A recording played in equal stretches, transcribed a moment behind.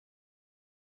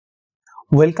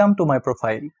Welcome to my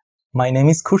profile. My name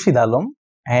is Khurshid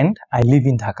and I live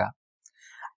in Dhaka.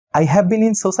 I have been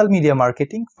in social media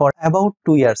marketing for about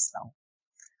 2 years now.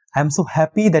 I am so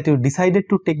happy that you decided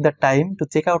to take the time to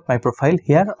check out my profile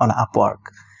here on Upwork.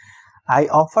 I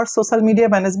offer social media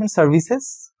management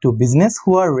services to business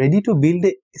who are ready to build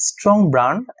a strong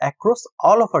brand across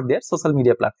all of their social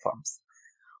media platforms.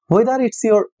 Whether it's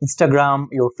your Instagram,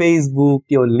 your Facebook,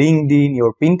 your LinkedIn,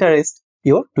 your Pinterest,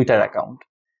 your Twitter account.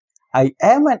 I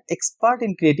am an expert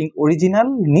in creating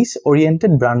original,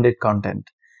 niche-oriented branded content.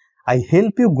 I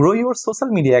help you grow your social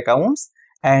media accounts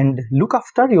and look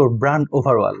after your brand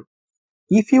overall.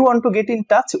 If you want to get in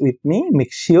touch with me,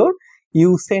 make sure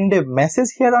you send a message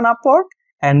here on Upwork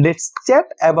and let's chat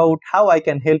about how I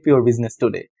can help your business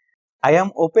today. I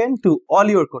am open to all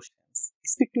your questions.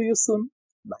 Speak to you soon.